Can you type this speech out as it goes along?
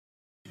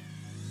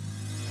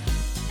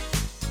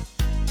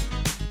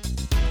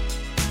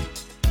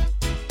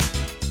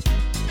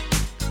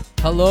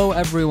Hello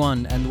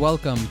everyone and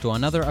welcome to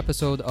another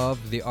episode of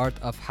The Art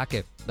of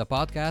Hake, the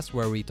podcast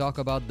where we talk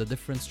about the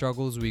different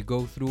struggles we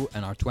go through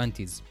in our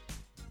 20s.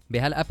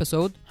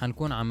 بهالابيسود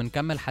حنكون عم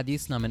نكمل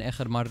حديثنا من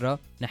آخر مرة،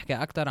 نحكي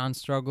أكتر عن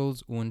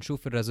struggles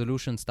ونشوف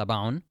الresolutions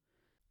تبعهم.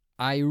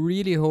 I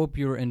really hope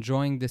you're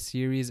enjoying this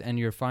series and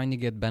you're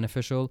finding it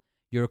beneficial.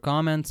 Your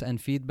comments and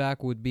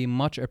feedback would be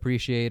much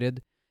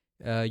appreciated.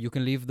 You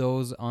can leave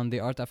those on the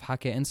Art of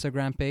Hake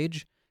Instagram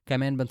page.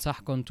 كمان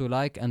بنصحكم to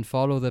like and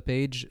follow the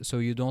page so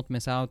you don't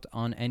miss out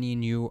on any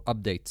new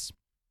updates.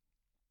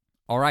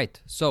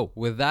 Alright, so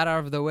with that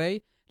out of the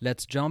way,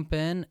 let's jump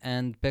in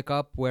and pick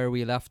up where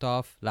we left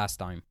off last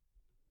time.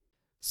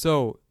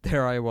 So,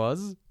 there I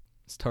was,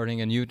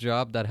 starting a new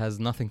job that has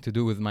nothing to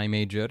do with my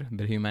major,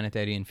 the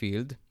humanitarian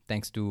field,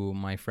 thanks to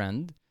my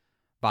friend.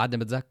 بعد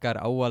ما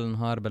بتذكر أول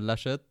نهار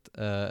بلشت,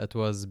 it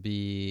was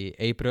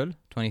April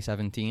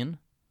 2017.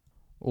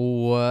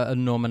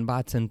 وإنه من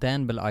بعد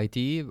سنتين بالآي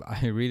تي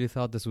I really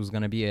thought this was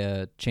gonna be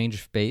a change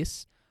of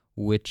pace,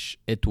 which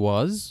it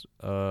was.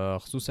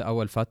 خصوصي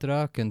أول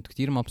فترة كنت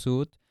كتير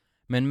مبسوط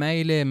من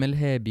ميلة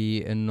ملهي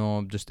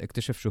بإنه just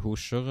اكتشف شو هو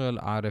الشغل،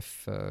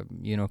 أعرف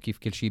كيف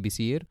كل شي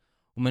بيصير.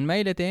 ومن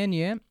ميلة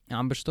تانية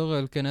عم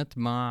بشتغل كنت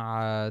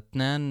مع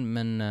اثنين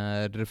من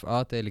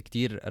الرفقات اللي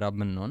كتير قرب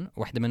منهم،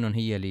 واحدة منهم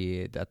هي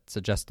اللي that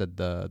suggested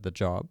the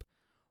job.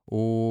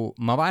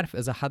 وما بعرف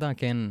إذا حدا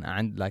كان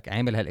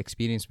عامل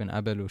هالإكسبيرينس من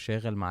قبل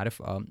وشاغل مع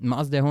رفقة. ما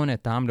قصدي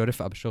هون تعاملوا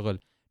رفقة بالشغل،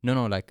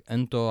 no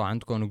انتو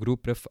عندكم جروب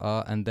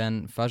رفقة and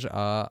then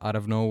فجأة out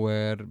of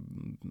nowhere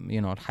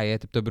الحياة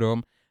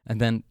بتبرم and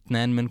then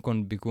اثنين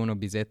منكم بيكونوا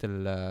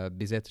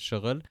بذات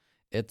الشغل.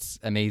 It's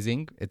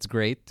amazing, it's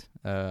great.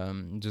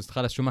 just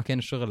خلص شو ما كان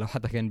الشغل، لو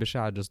حدا كان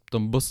بشع just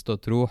بتنبسطوا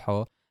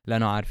تروحوا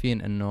لأنه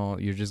عارفين إنه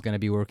you're just gonna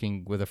be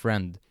working with a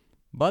friend.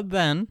 But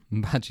then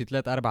بعد شي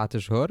 3-4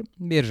 أشهر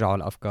بيرجعوا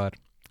الأفكار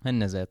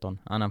هن ذاتهم.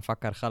 أنا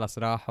مفكر خلص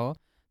راحوا،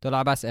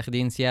 طلع بس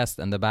أخدين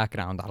سياسة in the background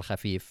على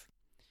الخفيف.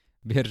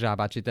 بيرجع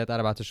بعد شي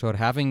 3-4 أشهر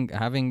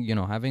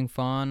having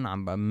fun،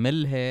 عم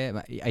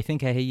ملهي. I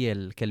think هي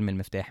الكلمة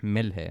المفتاح،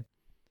 ملهي.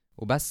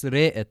 وبس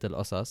راقت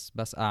القصص،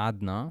 بس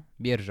قعدنا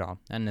بيرجعوا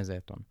هن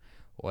ذاتهم.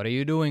 What are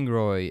you doing,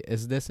 Roy?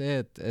 Is this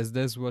it? Is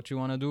this what you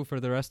want to do for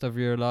the rest of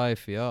your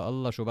life? يا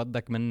الله شو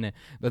بدك مني.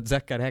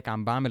 بتذكر هيك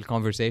عم بعمل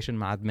conversation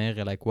مع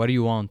دماغي like what do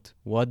you want?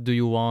 What do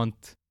you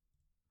want?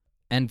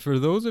 And for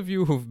those of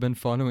you who've been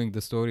following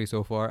the story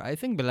so far, I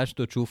think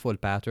بلشتوا تشوفوا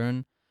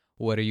pattern.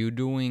 What are you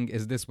doing?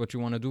 Is this what you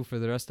want to do for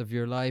the rest of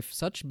your life?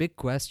 Such big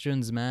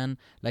questions, man.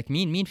 Like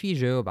مين في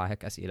جاوب على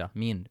هيك أسئلة؟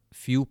 مين؟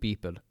 Few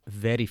people.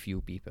 Very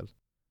few people.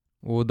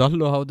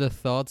 وضلوا هودا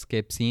thoughts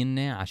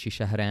كابسيني عشي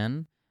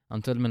شهرين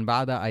until من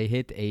بعدها I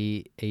hit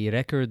a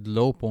record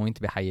low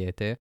point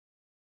بحياتي,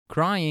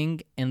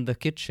 crying in the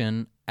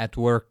kitchen at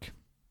work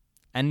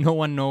and no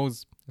one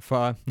knows.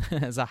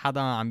 فإذا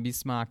حدا عم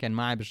بيسمع كان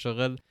معي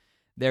بالشغل,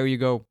 there you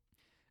go.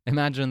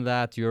 Imagine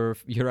that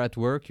you're at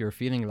work, you're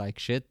feeling like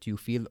shit, you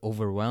feel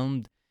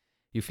overwhelmed,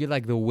 you feel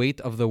like the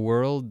weight of the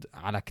world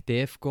على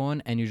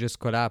كتافكن and you just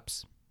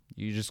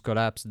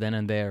collapse then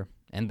and there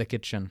in the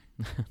kitchen.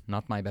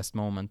 Not my best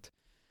moment.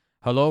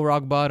 Hello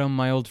rock bottom,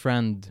 my old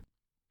friend.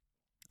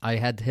 I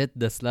had hit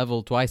this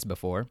level twice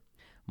before.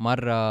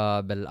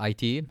 مرة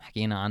بالIT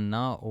حكينا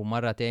عنها,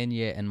 ومرة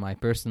تانية in my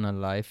personal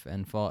life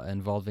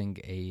involving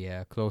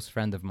a close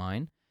friend of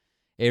mine.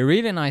 A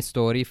really nice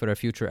story for a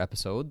future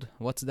episode.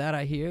 What's that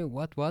I hear?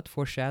 What?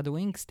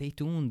 Foreshadowing? Stay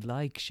tuned,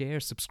 like, share,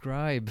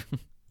 subscribe.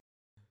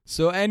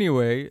 So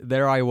anyway,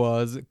 there I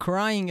was,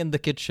 crying in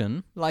the kitchen,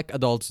 like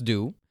adults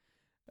do.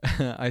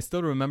 I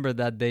still remember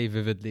that day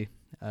vividly.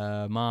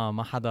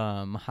 ما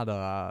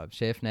حدا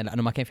شافنا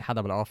لأنه ما كان في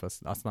حدا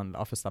بالأوفيس. أصلاً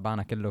الأوفيس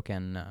تبعنا كله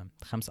كان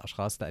 5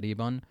 أشخاص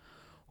تقريباً,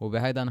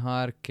 وبهيدا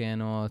نهار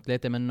كانوا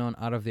 3 منهم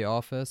out of the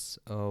office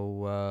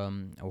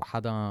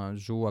وحدا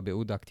جوا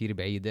بأوضة كتير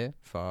بعيدة.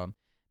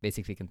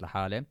 basically كنت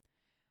لحالي.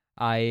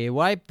 I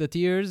wiped the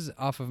tears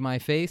off of my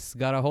face,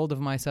 got a hold of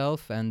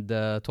myself and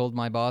told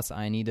my boss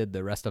I needed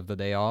the rest of the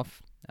day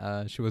off.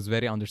 She was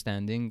very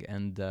understanding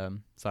and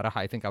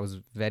صراحة I think I was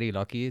very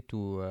lucky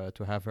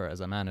to have her as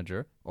a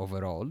manager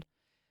overall.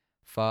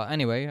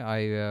 Anyway,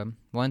 I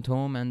went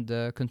home and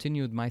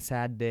continued my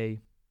sad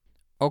day.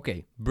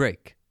 Okay,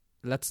 break.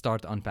 Let's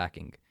start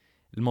unpacking.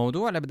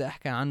 الموضوع اللي بدي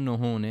أحكي عنه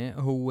هون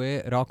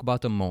هو rock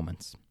bottom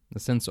moments.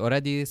 Since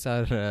already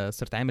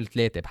صرت عامل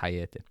 3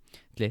 بحياتي.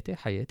 3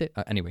 حياتي?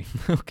 Anyway,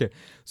 okay.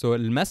 So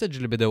المسج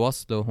اللي بدي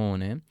وصله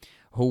هون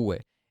هو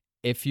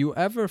if you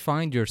ever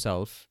find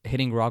yourself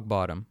hitting rock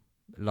bottom,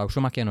 لو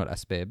شو ما كانوا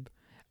الأسباب,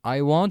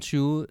 I want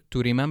you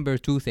to remember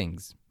 2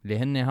 things. اللي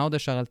هن هودا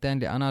الشغلتين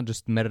اللي أنا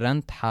just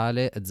مرنت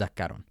حالي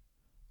أتذكرهم.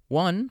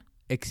 1.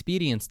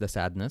 Experience the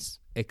sadness,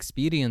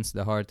 experience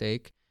the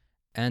heartache,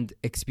 and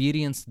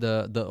experience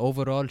the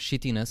overall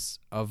shittiness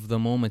of the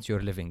moment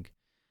you're living.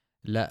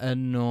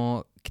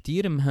 لأنه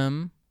كتير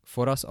مهم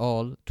for us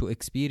all to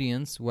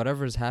experience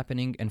whatever's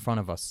happening in front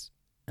of us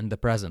in the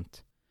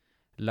present.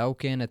 لو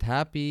كانت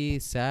happy,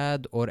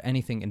 sad or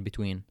anything in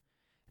between.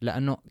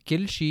 لأنه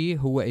كل شيء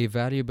هو a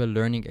valuable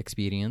learning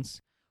experience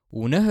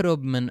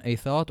ونهرب من a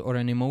thought or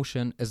an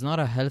emotion is not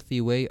a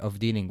healthy way of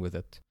dealing with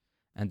it,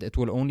 and it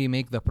will only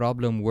make the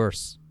problem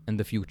worse in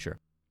the future.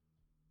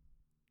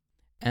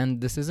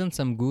 And this isn't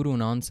some guru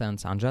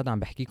nonsense. عن جد عم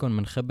بحكيكم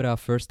من خبرة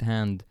first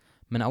hand.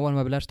 من أول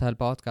ما بلشت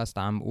هالبودكاست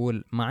عم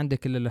أقول ما عندي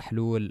كل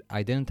الحلول.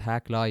 I didn't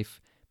hack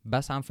life.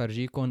 بس عم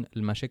فرجيكم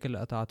المشاكل اللي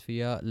قطعت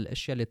فيها،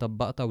 الأشياء اللي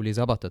طبقتها واللي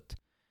زبطت.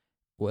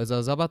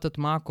 وإذا زبطت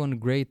معكم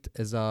great.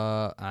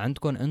 إذا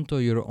عندكم أنتو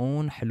your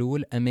own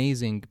حلول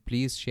amazing.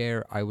 Please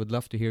share. I would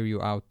love to hear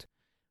you out.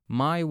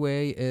 My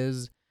way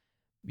is,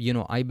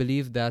 I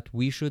believe that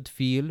we should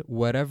feel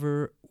whatever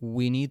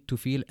we need to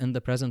feel in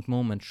the present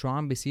moment. شو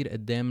عم بيصير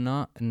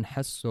قدامنا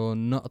نحسه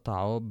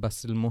نقطعه،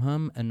 بس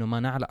المهم إنه ما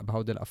نعلق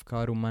بهودي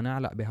الأفكار وما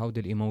نعلق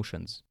بهودي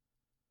emotions.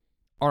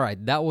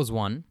 Alright, that was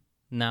one.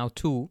 Now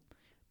 2.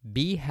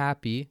 Be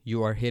happy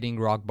you are hitting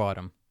rock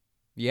bottom.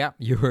 Yeah,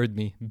 you heard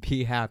me.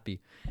 Be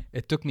happy.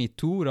 It took me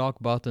 2 rock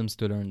bottoms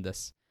to learn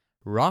this.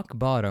 Rock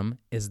bottom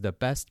is the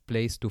best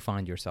place to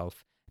find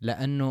yourself.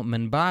 لأنه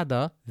من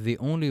بعدها the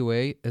only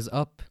way is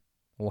up.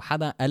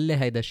 وحدا قال لي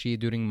هيدا الشيء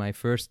during my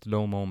first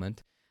low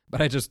moment.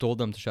 But I just told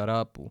them to shut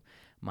up.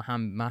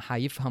 ما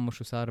حيفهموا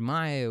شو صار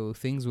معي.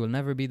 Things will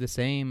never be the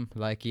same.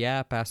 Like,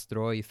 yeah, Pastor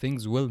Roy,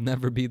 things will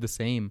never be the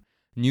same.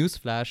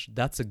 Newsflash,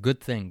 that's a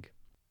good thing.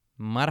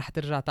 ما رح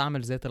ترجع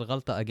تعمل ذات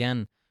الغلطة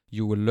again.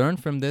 You will learn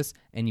from this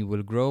and you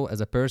will grow as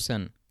a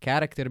person.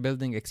 Character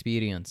building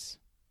experience.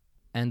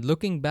 And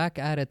looking back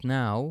at it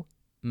now,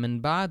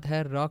 من بعد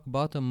هالrock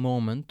bottom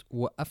moment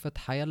وقفت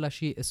حيلا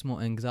شيء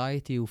اسمه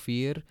anxiety و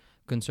fear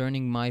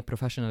concerning my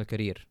professional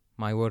career,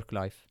 my work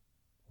life.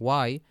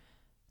 Why?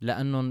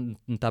 لأنه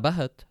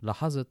انتبهت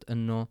لاحظت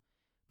إنه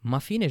ما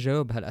فيني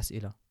جاوب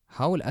هالأسئلة.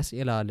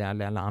 الأسئلة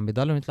اللي عم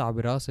بيضلون يطلعوا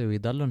براسي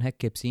ويضلون هيك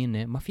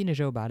كبسيني ما فيني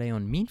جاوب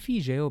عليهم. مين في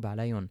جاوب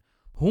عليهم؟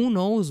 Who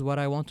knows what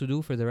I want to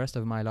do for the rest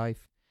of my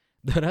life?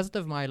 The rest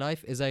of my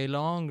life is a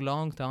long,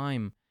 long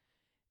time.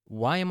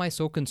 Why am I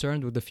so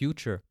concerned with the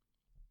future?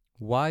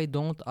 Why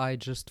don't I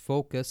just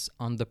focus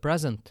on the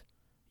present?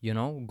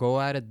 Go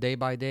at it day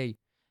by day.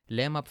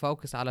 ليه ما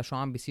بفوكس على شو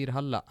عم بيصير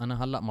هلأ؟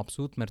 أنا هلأ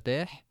مبسوط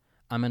مرتاح.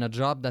 I'm in a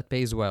job that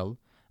pays well.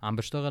 عم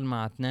بشتغل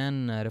مع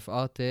 2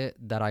 رفقاتي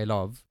that I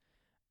love.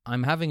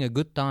 I'm having a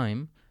good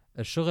time.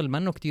 الشغل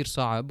منه كتير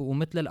صعب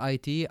ومثل ال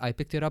IT I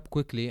picked it up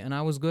quickly and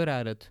I was good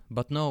at it.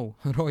 But no,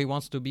 Roy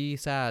wants to be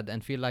sad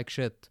and feel like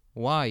shit.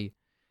 Why?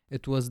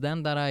 It was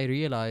then that I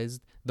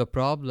realized the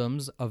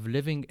problems of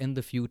living in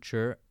the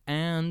future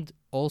and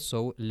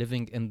also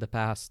living in the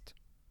past.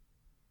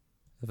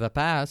 The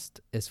past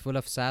is full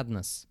of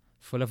sadness,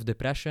 full of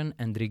depression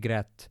and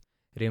regret.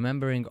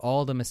 Remembering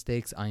all the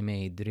mistakes I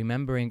made,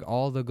 remembering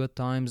all the good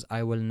times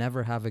I will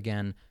never have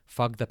again.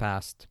 Fuck the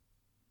past.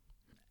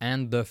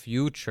 And the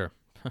future.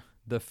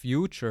 The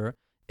future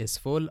is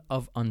full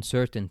of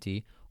uncertainty,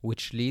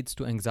 which leads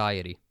to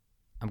anxiety.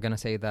 I'm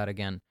gonna say that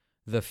again.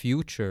 The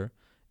future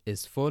is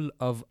full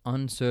of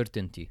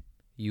uncertainty.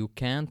 You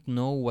can't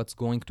know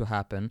what's going to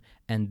happen,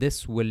 and this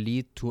will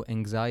lead to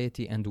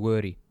anxiety and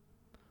worry.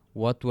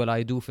 What will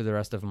I do for the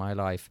rest of my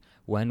life?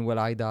 When will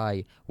I die?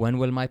 When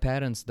will my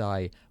parents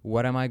die?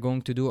 What am I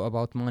going to do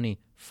about money?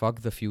 Fuck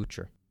the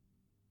future.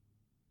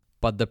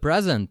 But the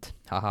present,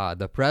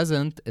 the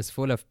present is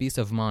full of peace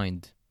of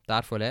mind.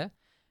 تعرفوا ليه?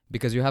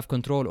 Because you have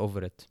control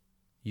over it.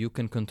 You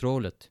can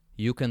control it.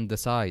 You can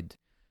decide.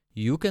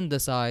 You can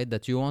decide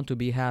that you want to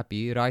be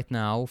happy right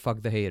now,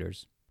 fuck the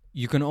haters.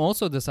 You can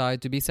also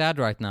decide to be sad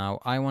right now,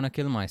 I want to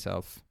kill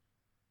myself.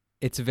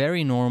 It's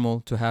very normal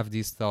to have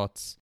these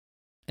thoughts.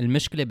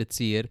 المشكلة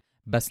بتصير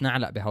بس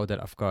نعلق بهودا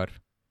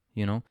الأفكار.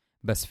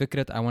 بس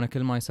فكرة I want to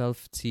kill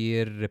myself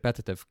تصير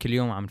repetitive. كل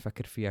يوم عم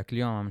نفكر فيها، كل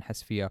يوم عم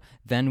نحس فيها.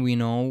 Then we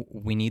know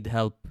we need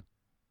help.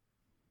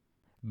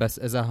 بس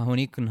إذا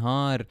هونيك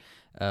نهار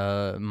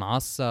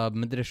معصب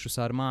مدري شو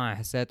صار معي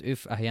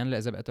حسيت أحيانا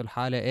إذا بقيت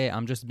الحالة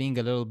I'm just being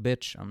a little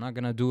bitch, I'm not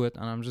gonna do it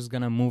and I'm just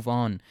gonna move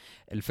on.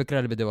 الفكرة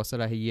اللي بدي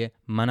وصلها هي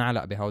ما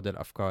نعلق بهود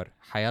الأفكار.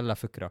 حيالله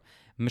فكرة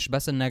مش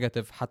بس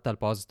النيجاتيف حتى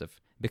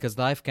البوزيتيف, because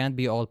life can't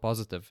be all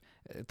positive.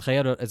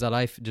 تخيلوا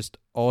إذا life just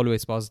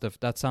always positive,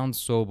 that sounds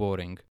so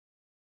boring.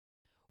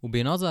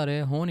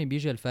 وبنظري هون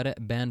بيجي الفرق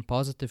بين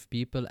positive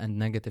people and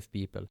negative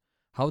people.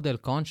 هودا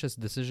conscious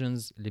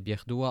decisions اللي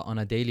بياخدوها on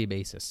a daily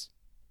basis.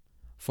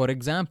 For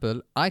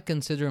example, I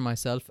consider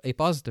myself a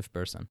positive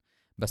person.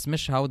 بس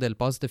مش هودا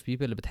positive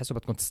people اللي بتحسوا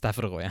بدكم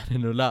تستفرغوا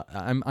إنه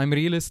لا, I'm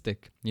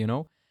realistic,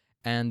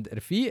 And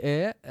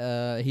رفيقي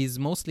he's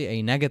mostly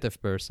a negative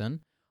person.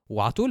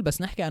 وعطول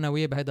بس نحكي أنا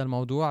وياه بهذا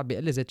الموضوع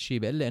بيقول لي زيت شيء,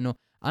 بيقول لي إنه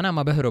أنا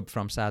ما بهرب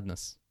from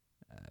sadness.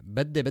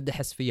 بدي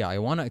أحس فيها. I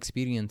want to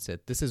experience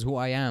it. This is who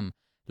I am.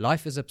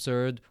 Life is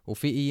absurd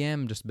وفي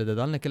أيام just بدي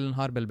ضلني كل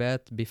النهار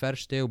بالبيت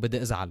بفرشتي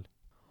وبدي أزعل.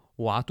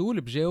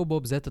 وعطول بجاوبه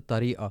بذات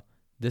الطريقة.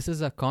 This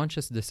is a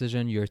conscious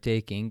decision you're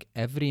taking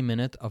every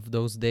minute of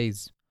those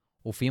days.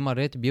 وفي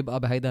مرات بيبقى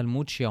بهيدا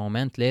المود شي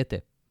يومين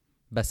 3.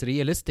 بس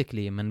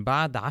realistically من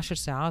بعد 10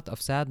 ساعات of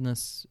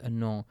sadness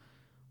إنه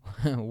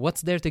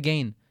what's there to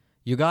gain?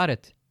 You got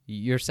it.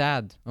 You're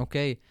sad.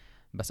 Okay.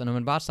 بس إنه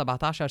من بعد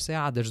 17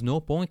 ساعة there's no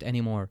point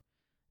anymore.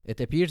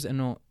 It appears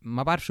إنه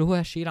ما بعرف شو هو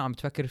هالشي اللي عم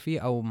تفكر فيه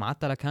أو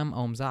معطلك هم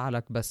أو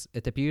مزعلك، بس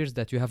it appears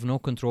that you have no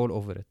control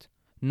over it.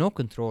 No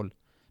control.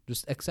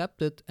 Just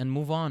accept it and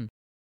move on.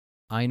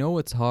 I know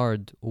it's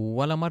hard.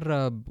 ولا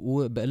مرة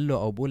بقله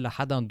أو بقول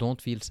لحدا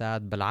don't feel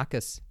sad.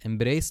 بالعكس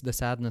embrace the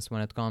sadness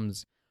when it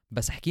comes.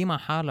 بس احكي مع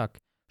حالك،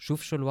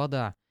 شوف شو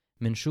الوضع،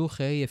 من شو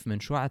خايف، من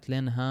شو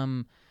عتلان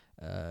هم.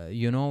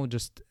 You know,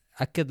 just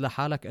أكد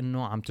لحالك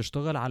إنه عم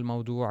تشتغل على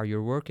الموضوع.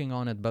 You're working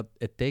on it,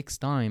 but it takes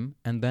time,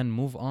 and then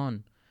move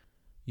on.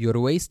 You're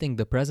wasting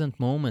the present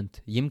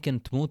moment.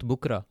 يمكن تموت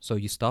بكرة, so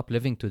you stop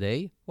living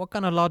today? What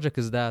kind of logic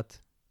is that?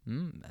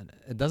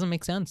 It doesn't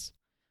make sense.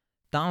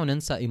 تعالوا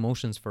ننسى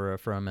emotions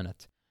for a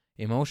minute.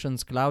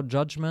 Emotions cloud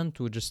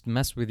judgment و just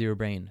mess with your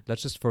brain.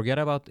 Let's just forget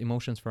about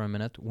emotions for a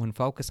minute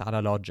ونفوكس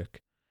على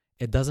logic.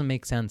 It doesn't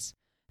make sense.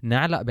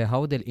 نعلق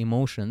بهود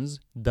emotions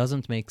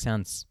doesn't make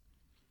sense.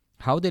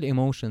 هود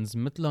emotions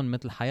مثلن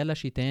مثل حيلا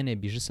شي تاني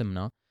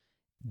بجسمنا,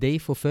 they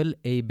fulfill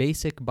a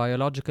basic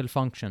biological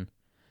function.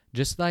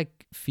 Just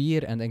like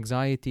fear and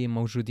anxiety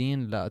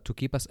موجودين to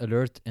keep us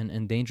alert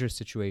in dangerous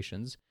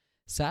situations,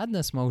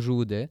 sadness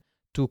موجودة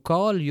to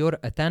call your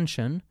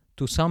attention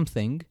to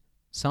something,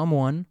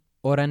 someone,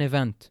 or an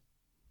event.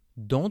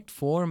 Don't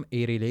form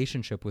a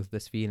relationship with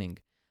this feeling.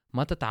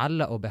 ما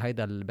تتعلقوا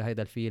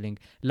بهيدا الفيلينج.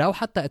 لو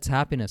حتى it's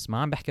happiness,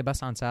 ما عم بحكي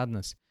بس عن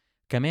sadness.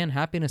 كمان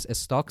happiness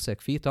is toxic.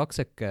 في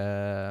toxic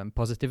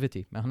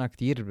positivity. ما هنا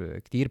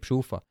كتير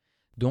بشوفها.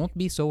 Don't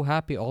be so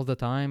happy all the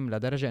time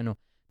لدرجة إنه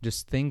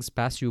just things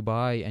pass you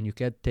by and you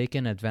get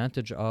taken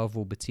advantage of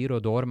وبتصيروا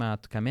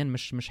doormat. كمان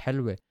مش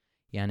حلوة.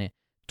 يعني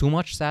too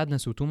much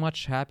sadness و too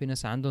much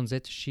happiness عندهم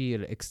ذات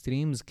الشيء.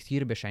 الextremes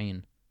كتير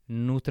بشعين.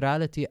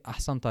 neutrality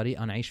أحسن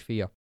طريقة نعيش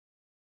فيها.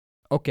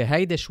 اوكي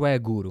هيدا شوية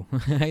جورو.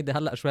 هيدا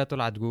هلأ شوية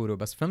طلعت جورو,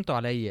 بس فهمتوا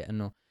علي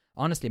انه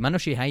honestly ما انه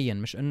شي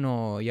هين. مش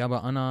انه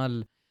يابا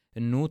انا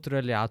النوترال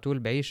اللي عطول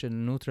بعيش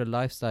النوترال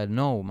لايف ستايل.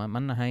 نو, ما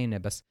انا هينة,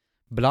 بس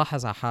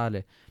بلاحظ على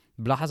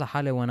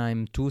حالي when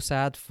I'm too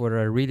sad for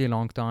a really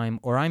long time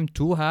or I'm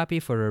too happy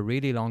for a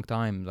really long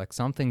time, like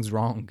something's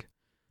wrong.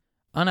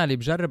 أنا اللي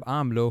بجرب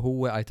أعمله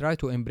هو I try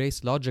to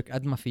embrace logic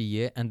قد ما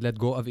فيي and let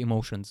go of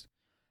emotions.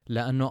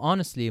 لأنه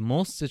honestly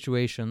most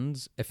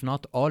situations, if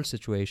not all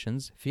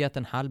situations, فيها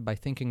تنحل by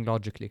thinking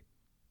logically.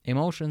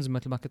 Emotions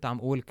مثل ما كنت عم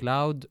أقول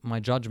cloud my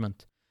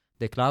judgment.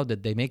 They cloud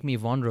it, they make me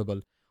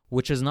vulnerable,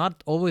 which is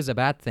not always a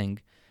bad thing.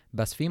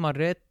 بس في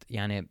مرات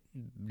يعني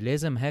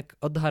لازم هيك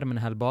أظهر من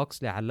هالبوكس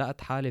اللي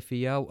علقت حالي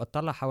فيها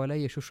وأطلع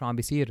حوالي شو عم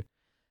بيصير.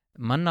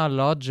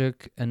 منا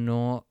logic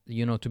إنه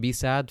you know to be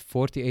sad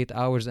 48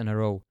 hours in a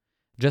row.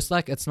 Just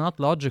like it's not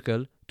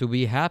logical to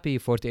be happy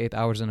 48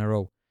 hours in a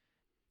row.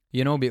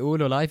 You know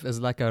بيقولوا life is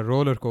like a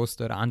roller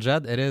coaster. عن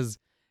جد it is.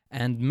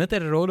 And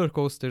مثل roller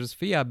coasters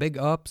فيها big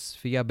ups,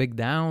 فيها big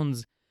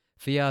downs,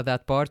 فيها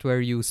that part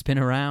where you spin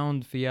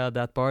around, فيها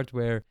that part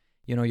where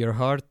you know your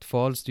heart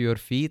falls to your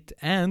feet,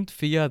 and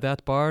فيها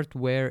that part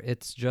where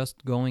it's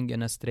just going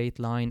in a straight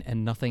line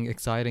and nothing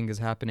exciting is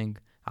happening.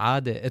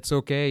 عادي, it's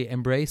okay,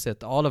 embrace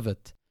it, all of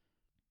it.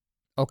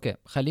 اوكي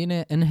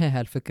خليني انهي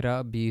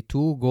هالفكرة ب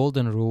 2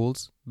 golden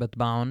rules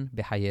بتبعهم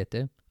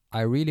بحياتي. I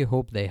really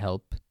hope they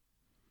help.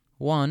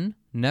 1.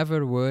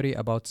 Never worry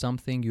about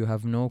something you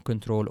have no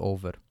control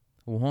over.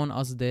 وهون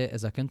قصدي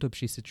إذا كنتوا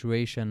بشي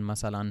situation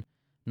مثلا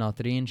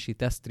ناطرين شي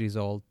test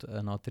result,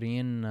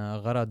 ناطرين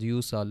غرض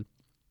يوصل,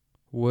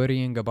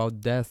 worrying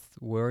about death,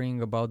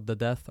 worrying about the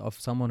death of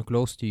someone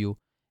close to you,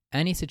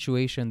 any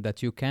situation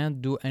that you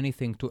can't do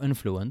anything to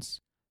influence,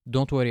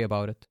 don't worry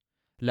about it.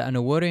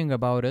 لأنه worrying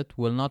about it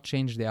will not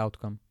change the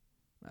outcome.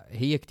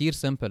 هي كتير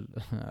simple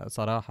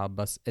صراحة,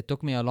 بس it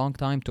took me a long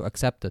time to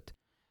accept it.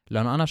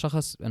 لأنه أنا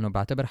شخص إنه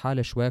بعتبر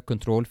حالي شوي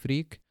كنترول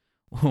فريك,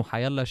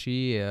 وحيلا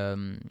شي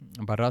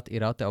برات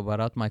إرادتي أو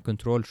برات ماي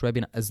كنترول شوي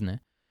بينقذني.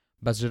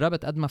 بس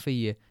جربت قد ما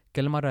فيي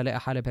كل مرة ألاقي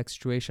حالي بهيك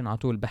situation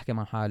عطول بحكي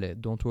مع حالي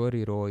don't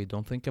worry Roy,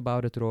 don't think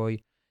about it Roy,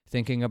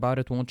 thinking about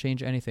it won't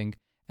change anything.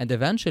 And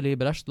eventually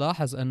بلشت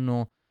لاحظ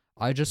إنه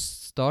I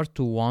just start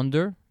to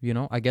wander, you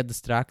know, I get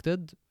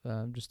distracted,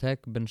 just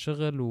هيك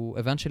بنشغل و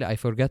eventually I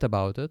forget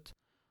about it.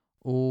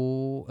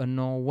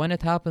 وإنه when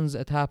it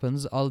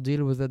happens, I'll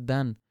deal with it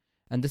then.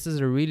 And this is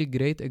a really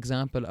great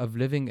example of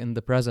living in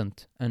the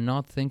present and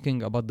not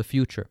thinking about the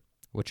future,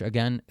 which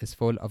again is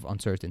full of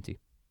uncertainty.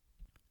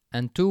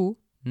 And 2,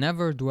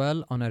 never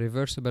dwell on a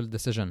reversible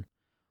decision.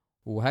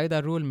 وهيدا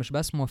الرول مش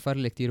بس موفر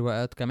لي كتير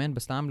وقت, كمان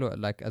بستعمله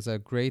like as a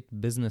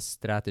great business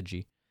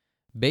strategy.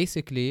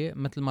 Basically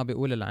مثل ما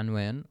بيقول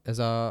العنوان,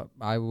 إذا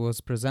I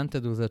was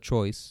presented with a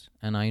choice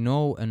and I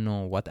know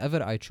إنه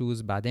whatever I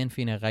choose بعدين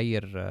فيني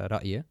غير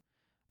رأيي,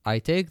 I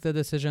take the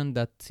decision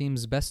that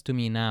seems best to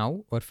me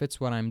now or fits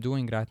what I'm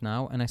doing right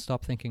now and I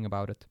stop thinking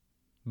about it.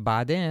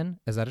 بعدين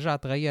إذا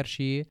رجعت غير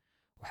شيء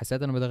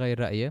وحسيت أنه بدي غير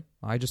رأيي,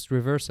 I just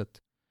reverse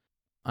it.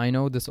 I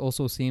know this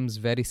also seems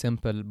very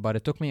simple, but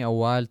it took me a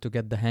while to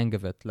get the hang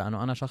of it.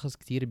 لأنه أنا شخص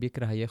كتير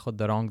بيكره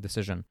ياخد the wrong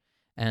decision.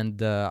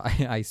 And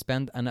I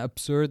spend an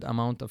absurd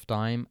amount of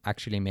time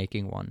actually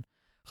making one.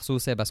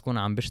 خصوصي بس كون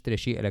عم بشتري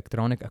شيء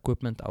electronic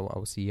equipment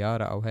أو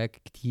سيارة أو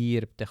هيك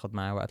كتير بتاخد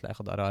معي وقت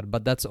لأخذ قرار.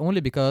 But that's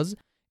only because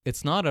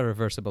it's not a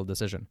reversible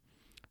decision.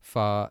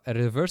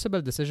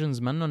 reversible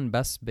decisions منن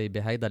بس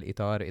بهيدا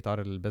الإطار،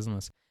 إطار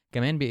البزنس،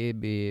 كمان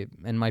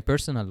in my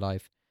personal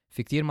life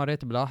في كتير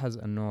مرات بلاحظ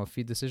إنه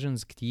في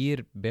decisions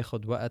كتير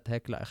باخد وقت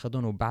هيك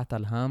لأخدهم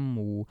وبعتل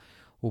هم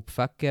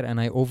وبفكر and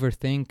I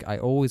overthink. I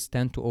always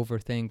tend to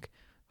overthink.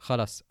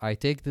 خلاص I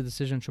take the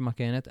decision شو ما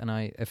كانت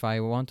and if I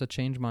want to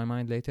change my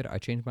mind later I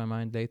change my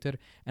mind later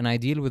and I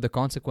deal with the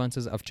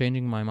consequences of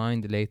changing my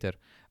mind later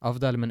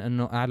أفضل من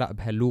إنه أعلق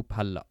بهاللوب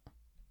هلأ.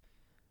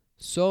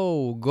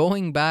 So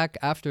going back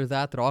after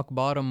that rock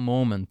bottom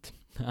moment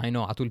I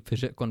know عطول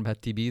بفاجئكم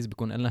بهالتيبيز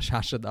بيكون لنا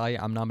 10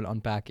 دقايق عم نعمل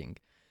unpacking.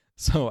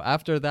 So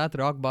after that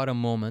rock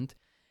bottom moment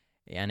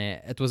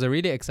يعني it was a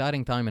really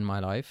exciting time in my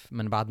life.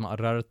 من بعد ما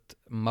قررت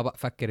ما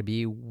بفكر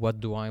بيه what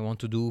do I want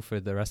to do for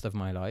the rest of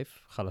my life.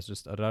 خلص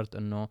just قررت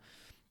إنه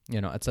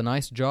you know it's a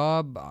nice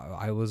job.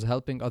 I was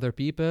helping other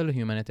people,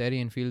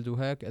 humanitarian field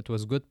وهيك. It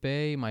was good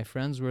pay. My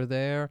friends were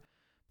there.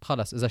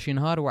 خلص إذا شي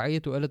نهار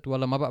وعيت وقلت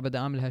والله ما بقى بدي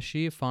أعمل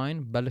هالشي fine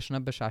بلش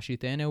نبش على شي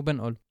تاني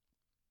وبنقل.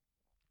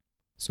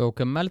 So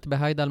كملت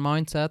بهيدا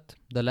المايند سيت،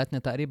 ضلتني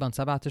تقريبا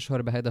 7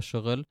 أشهر بهيدا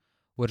الشغل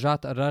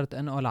ورجعت قررت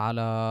انقل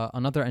على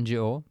another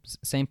NGO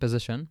same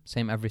position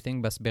same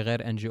everything بس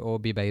بغير NGO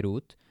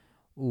ببيروت.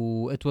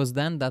 و it was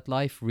then that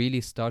life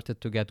really started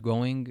to get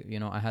going. You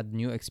know, I had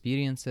new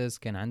experiences,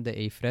 كان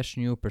عندي a fresh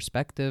new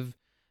perspective.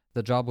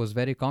 The job was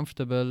very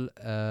comfortable.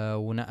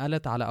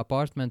 ونقلت على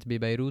apartment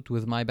ببيروت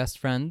with my best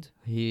friend.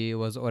 He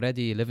was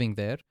already living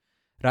there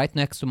right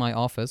next to my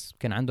office.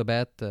 كان عنده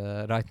بيت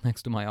right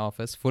next to my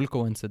office. Full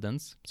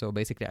coincidence. So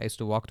basically I used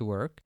to walk to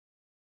work.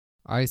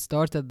 I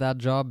started that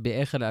job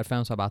بآخر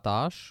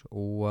 2017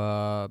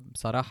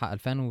 وبصراحة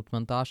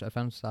 2018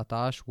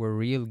 2019 were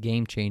real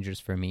game changers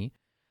for me.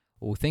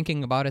 و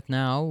thinking about it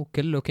now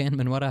كله كان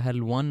من وراء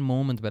هال one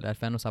moment بال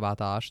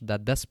 2017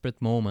 that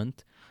desperate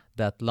moment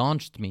that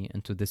launched me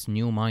into this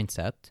new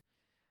mindset.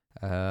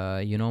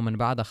 You know من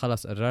بعدها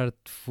خلص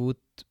قررت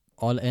فوت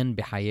all in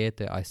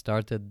بحياتي. I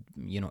started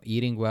you know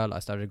eating well. I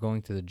started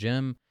going to the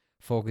gym,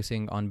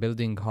 focusing on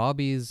building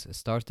hobbies,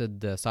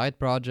 started side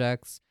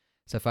projects.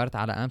 سافرت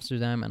على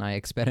Amsterdam and I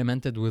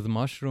experimented with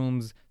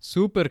mushrooms.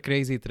 Super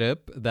crazy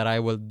trip that I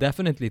will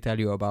definitely tell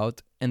you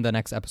about in the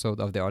next episode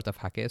of The Art of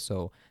Hake.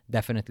 So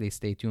definitely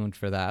stay tuned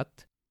for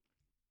that.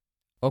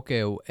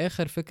 Okay,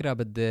 وآخر فكرة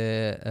بدي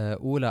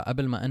أقولها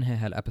قبل ما أنهي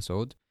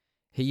هالأبيسود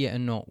هي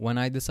إنه when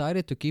I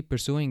decided to keep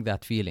pursuing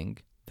that feeling,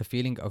 the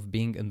feeling of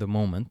being in the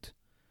moment,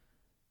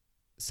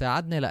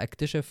 ساعدني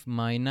لأكتشف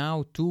my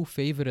now 2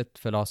 favorite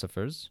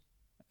philosophers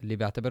اللي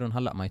بعتبرهم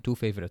هلأ my 2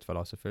 favorite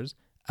philosophers,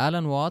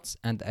 Alan Watts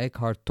and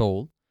Eckhart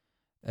Tolle.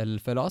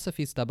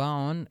 الفلسفيز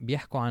تبعهم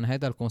بيحكوا عن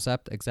هذا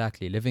الكونسبت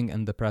exactly living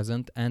in the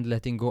present and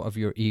letting go of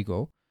your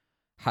ego.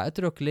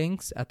 حأترك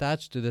links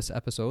attached to this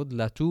episode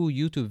ل 2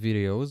 YouTube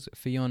videos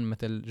فيهم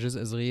مثل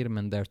جزء صغير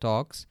من their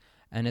talks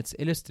and it's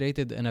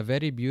illustrated in a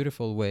very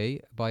beautiful way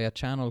by a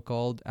channel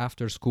called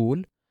After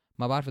School.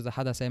 ما بعرف إذا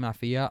حدا سامع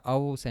فيها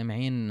أو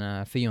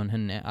سامعين فيهم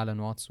هن Alan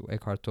Watts و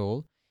Eckhart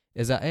Tolle.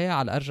 إذا إيه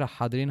على الأرجح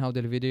حاضرين هودي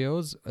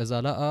الفيديوز،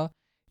 إذا لأ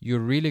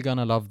you're really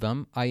gonna love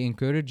them. I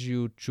encourage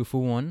you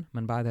تشوفوهم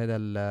من بعد هذا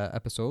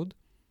الابيسود.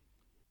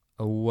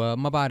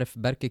 وما بعرف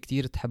بركي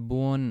كتير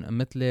تحبون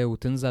مثلي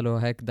وتنزلوا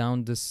هيك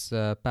down this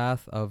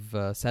path of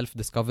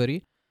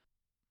self-discovery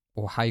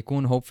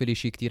وحيكون hopefully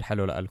شي كتير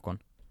حلو لألكن.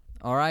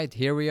 Alright,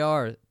 here we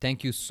are.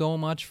 Thank you so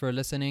much for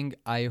listening.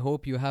 I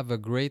hope you have a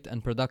great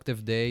and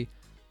productive day.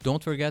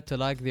 Don't forget to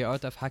like the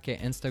Art of Hake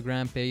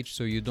Instagram page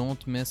so you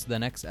don't miss the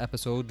next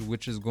episode,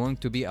 which is going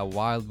to be a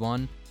wild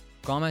one.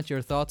 Comment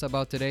your thoughts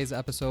about today's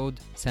episode.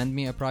 Send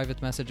me a private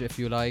message if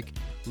you like.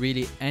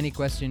 Really, any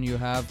question you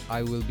have,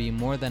 I will be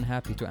more than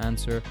happy to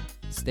answer.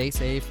 Stay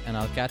safe and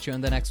I'll catch you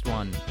in the next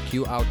one.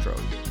 Cue outro.